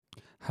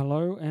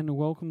Hello and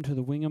welcome to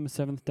the Wingham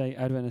Seventh-day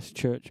Adventist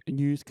Church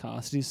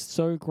Newscast. It is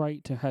so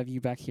great to have you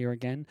back here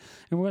again,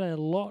 and we've got a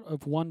lot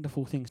of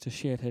wonderful things to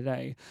share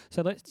today,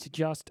 so let's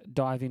just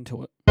dive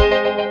into it.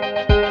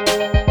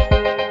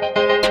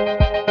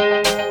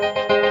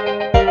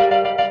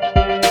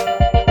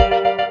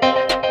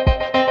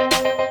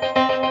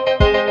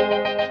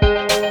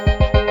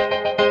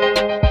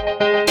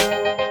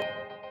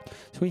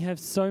 We have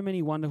so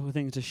many wonderful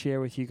things to share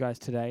with you guys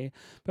today,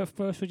 but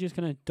first we're just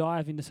going to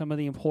dive into some of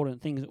the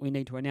important things that we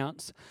need to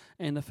announce,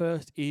 and the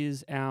first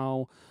is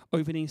our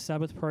opening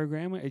Sabbath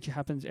program, which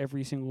happens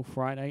every single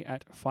Friday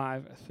at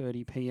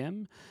 5:30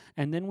 p.m,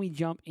 and then we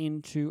jump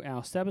into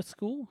our Sabbath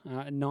school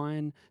at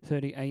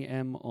 9:30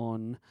 a.m.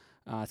 on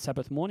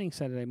Sabbath morning,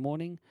 Saturday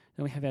morning.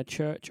 Then we have our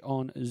church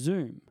on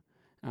Zoom,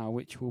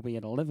 which will be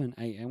at 11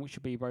 a.m, which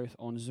will be both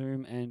on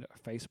Zoom and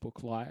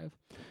Facebook Live.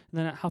 And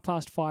then at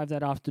 5:30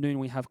 that afternoon,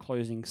 we have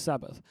closing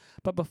Sabbath.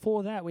 But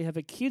before that, we have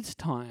a kids'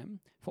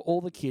 time for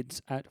all the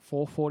kids at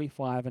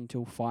 4:45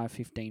 until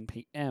 5:15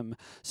 p.m.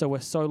 So we're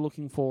so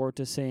looking forward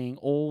to seeing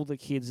all the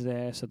kids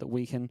there so that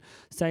we can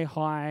say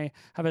hi,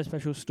 have a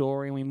special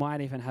story, and we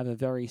might even have a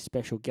very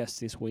special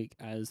guest this week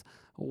as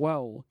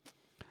well.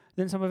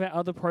 Then some of our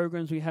other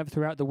programs we have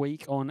throughout the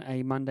week. On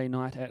a Monday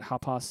night at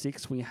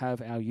 6:30, we have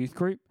our youth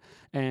group,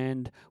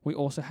 and we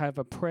also have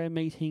a prayer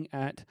meeting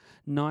at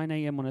 9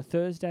 a.m. on a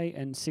Thursday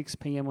and 6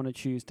 p.m. on a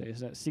Tuesday.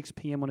 So that's 6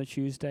 p.m. on a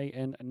Tuesday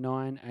and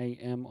 9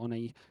 a.m. on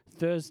a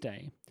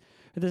Thursday.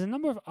 But there's a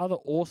number of other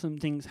awesome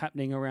things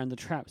happening around the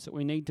traps that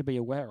we need to be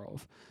aware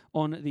of.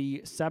 On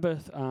the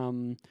Sabbath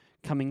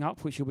coming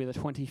up, which will be the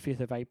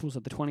 25th of April. So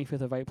the 25th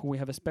of April, we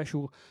have a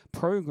special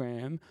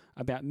program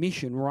about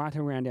mission right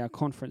around our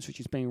conference, which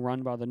is being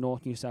run by the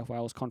North New South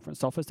Wales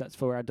Conference Office. That's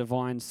for our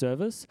Divine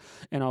Service,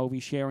 and I'll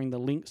be sharing the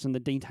links and the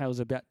details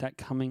about that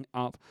coming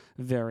up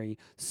very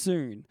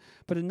soon.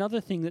 But another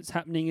thing that's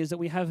happening is that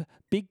we have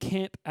Big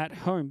Camp at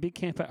Home. Big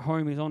Camp at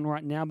Home is on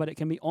right now, but it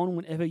can be on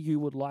whenever you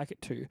would like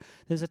it to.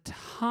 There's a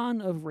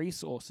ton of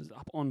resources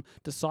up on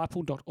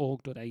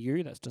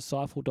disciple.org.au. That's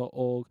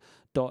disciple.org.au.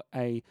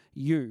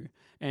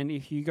 And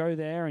if you go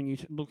there and you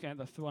look at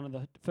one of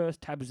the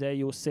first tabs there,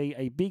 you'll see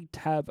a big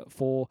tab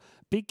for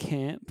Big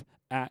Camp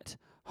at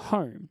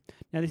Home.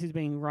 Now, this is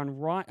being run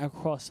right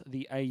across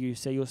the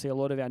AUC. You'll see a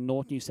lot of our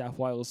North New South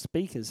Wales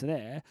speakers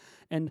there,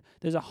 and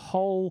there's a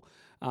whole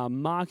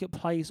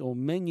marketplace or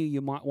menu,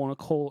 you might want to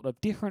call it, of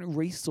different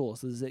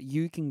resources that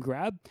you can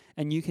grab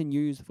and you can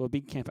use for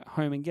Big Camp at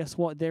Home. And guess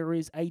what? There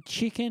is a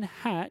chicken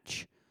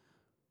hatch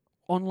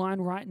online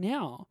right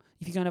now.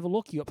 If you go and have a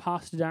look, you've got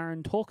Pastor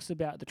Darren talks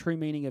about the true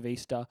meaning of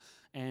Easter,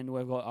 and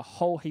we've got a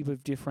whole heap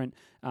of different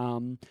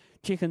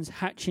chickens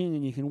hatching,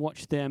 and you can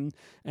watch them,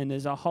 and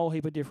there's a whole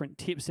heap of different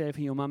tips there for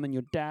your mum and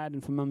your dad,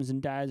 and for mums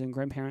and dads and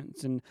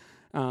grandparents, and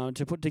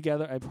to put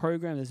together a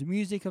program. There's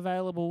music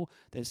available,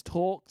 there's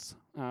talks.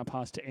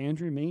 Pastor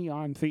Andrew,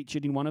 I'm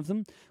featured in one of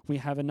them. We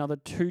have another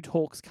 2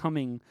 talks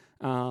coming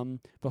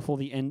before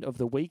the end of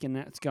the week, and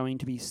that's going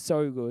to be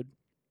so good.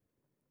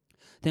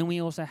 Then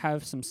we also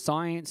have some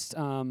science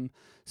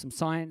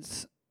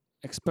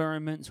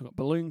experiments. We've got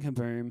Balloon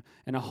Kaboom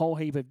and a whole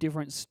heap of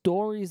different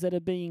stories that are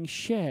being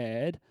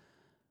shared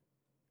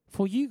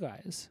for you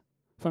guys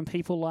from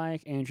people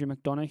like Andrew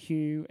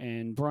McDonough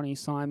and Bronnie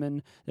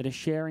Simon that are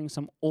sharing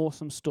some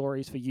awesome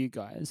stories for you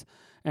guys.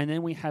 And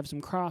then we have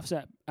some crafts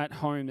at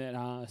home that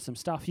are some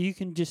stuff you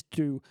can just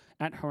do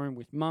at home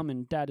with mum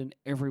and dad and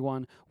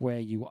everyone where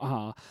you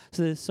are.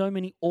 So there's so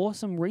many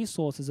awesome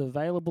resources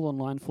available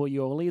online for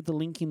you. I'll leave the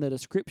link in the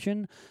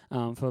description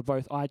for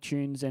both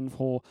iTunes and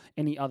for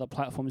any other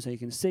platforms so you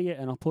can see it,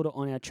 and I'll put it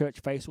on our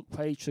church Facebook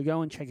page, so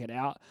go and check it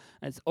out.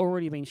 It's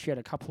already been shared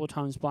a couple of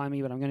times by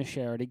me, but I'm going to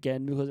share it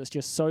again because it's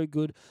just so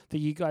good for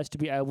you guys to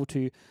be able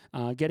to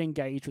get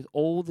engaged with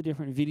all the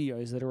different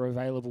videos that are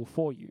available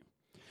for you.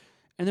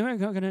 And then we're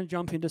going to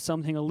jump into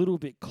something a little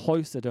bit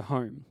closer to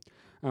home.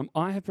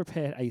 I have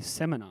prepared a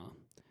seminar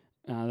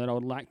that I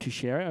would like to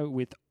share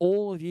with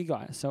all of you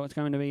guys. So it's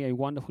going to be a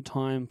wonderful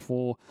time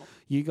for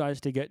you guys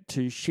to get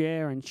to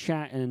share and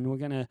chat, and we're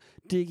going to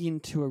dig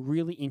into a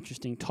really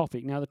interesting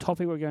topic. Now, the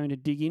topic we're going to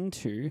dig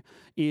into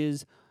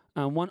is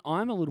one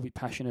I'm a little bit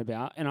passionate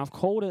about, and I've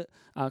called it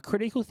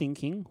Critical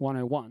Thinking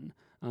 101.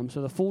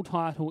 So the full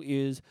title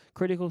is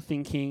Critical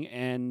Thinking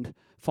and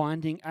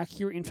Finding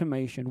Accurate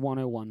Information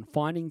 101,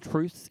 Finding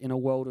Truths in a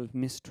World of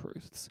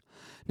Mistruths.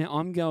 Now,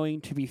 I'm going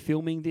to be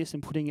filming this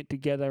and putting it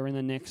together in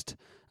the next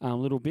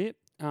little bit,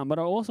 but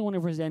I also want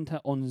to present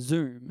it on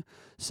Zoom.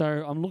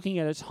 So I'm looking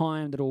at a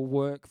time that will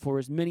work for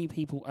as many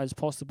people as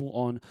possible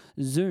on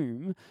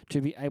Zoom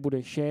to be able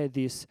to share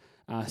this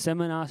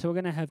seminar. So we're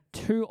going to have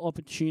 2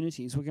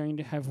 opportunities. We're going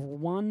to have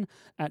one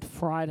on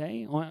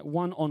Friday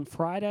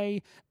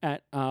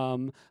at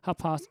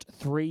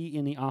 3:30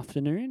 in the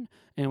afternoon,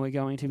 and we're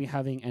going to be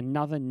having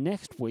another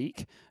next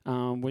week.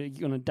 We're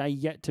on a day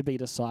yet to be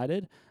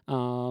decided.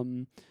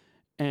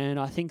 And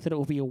I think that it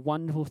will be a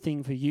wonderful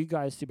thing for you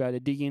guys to be able to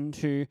dig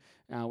into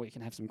We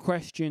can have some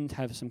questions,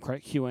 have some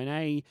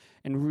Q&A,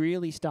 and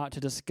really start to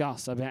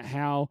discuss about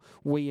how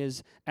we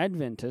as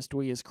Adventists,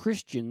 we as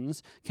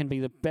Christians, can be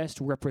the best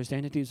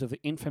representatives of the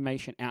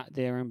information out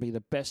there and be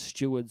the best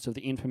stewards of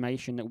the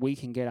information that we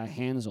can get our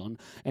hands on,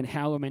 and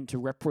how we're meant to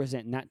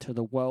represent that to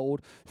the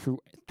world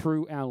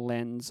through our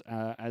lens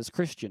as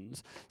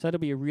Christians. So that'll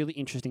be a really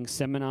interesting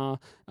seminar,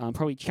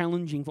 probably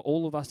challenging for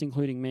all of us,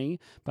 including me,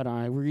 but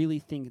I really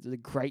think it's a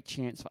great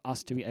chance for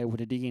us to be able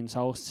to dig in. So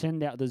I'll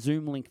send out the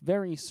Zoom link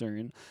very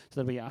soon.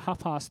 So that'll be at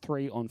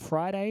 3:30 on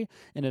Friday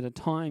and at a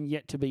time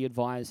yet to be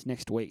advised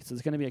next week. So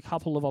there's going to be a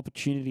couple of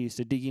opportunities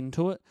to dig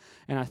into it,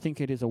 and I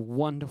think it is a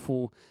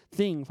wonderful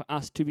thing for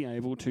us to be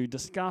able to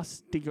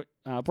discuss,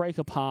 break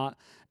apart,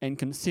 and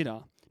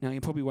consider. Now, you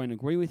probably won't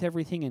agree with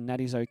everything, and that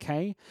is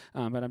okay,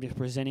 but I'm just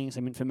presenting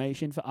some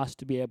information for us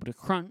to be able to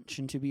crunch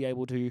and to be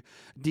able to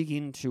dig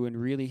into and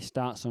really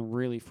start some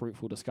really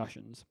fruitful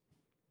discussions.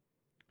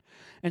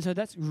 And so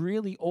that's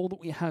really all that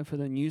we have for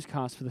the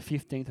newscast for the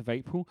 15th of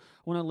April.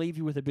 I want to leave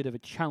you with a bit of a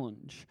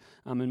challenge.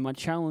 And my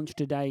challenge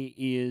today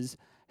is,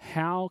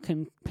 how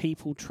can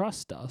people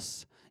trust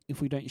us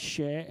if we don't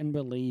share and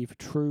believe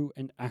true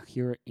and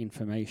accurate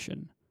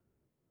information?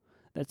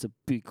 That's a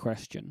big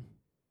question.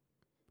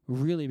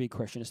 Really big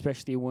question,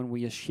 especially when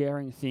we are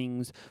sharing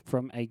things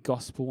from a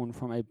gospel and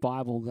from a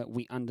Bible that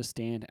we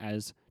understand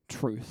as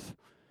truth.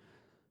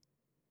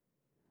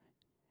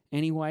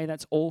 Anyway,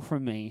 that's all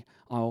from me.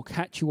 I will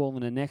catch you all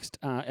in the next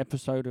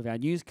episode of our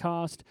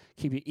newscast.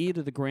 Keep your ear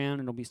to the ground,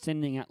 and I'll be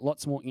sending out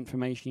lots more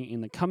information in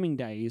the coming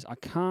days. I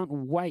can't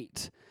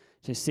wait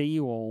to see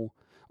you all.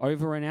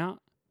 Over and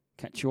out.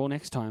 Catch you all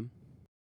next time.